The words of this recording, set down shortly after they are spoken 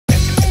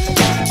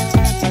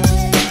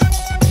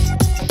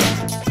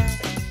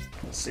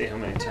see how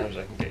many times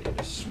I can get you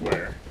to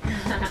swear.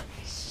 That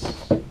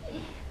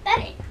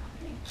ain't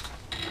happening.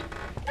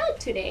 Not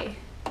today.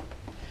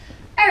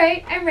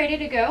 Alright, I'm ready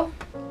to go.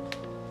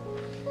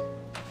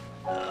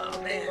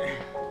 Oh man.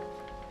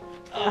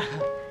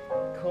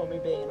 Call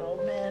me being an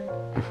old man.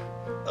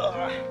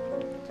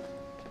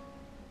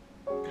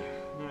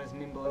 Not as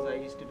nimble as I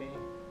used to be.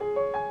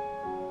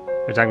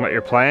 You're talking about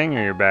your playing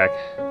or your back?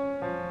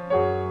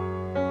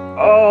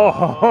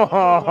 Oh!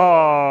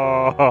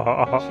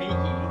 Cheeky.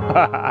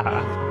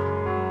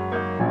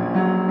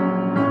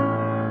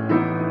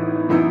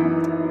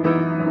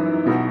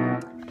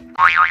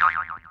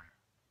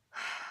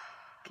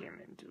 Came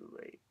in too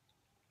late.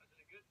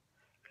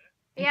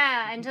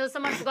 Yeah, until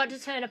someone forgot to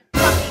turn a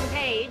fucking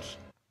page.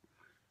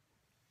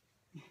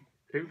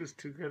 It was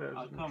too good.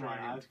 Oh, come on,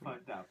 I've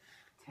fucked up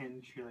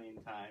 10 trillion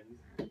times.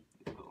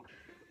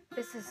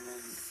 This is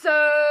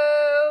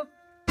so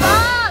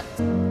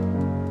fucked!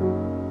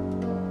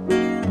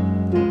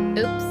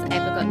 Oops, I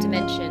forgot to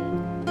mention.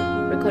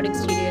 Recording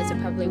studios are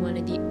probably one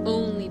of the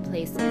only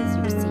places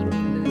you'll see me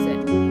lose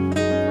it.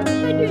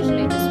 But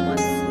usually just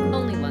once.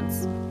 Only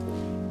once.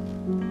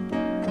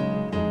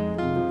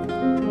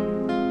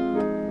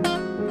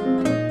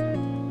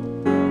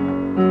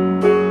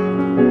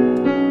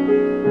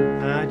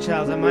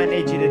 Charles, I might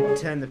need you to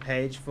turn the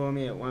page for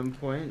me at one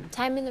point.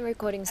 Time in the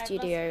recording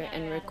studio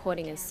and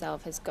recording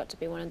itself has got to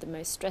be one of the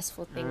most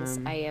stressful things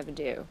I ever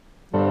do.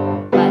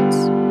 But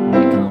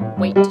I can't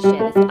wait to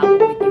share this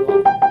album with you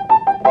all.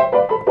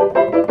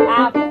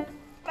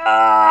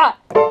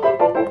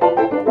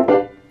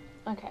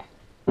 Okay.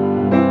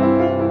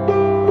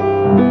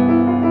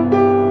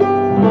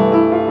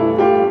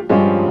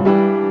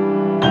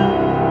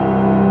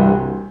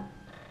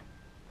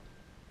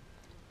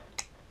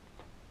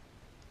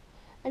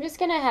 I'm just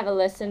gonna have a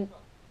listen.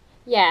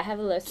 Yeah, have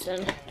a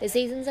listen. The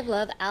Seasons of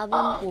Love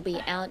album will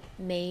be out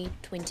May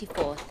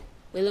 24th.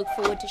 We look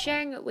forward to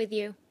sharing it with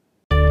you.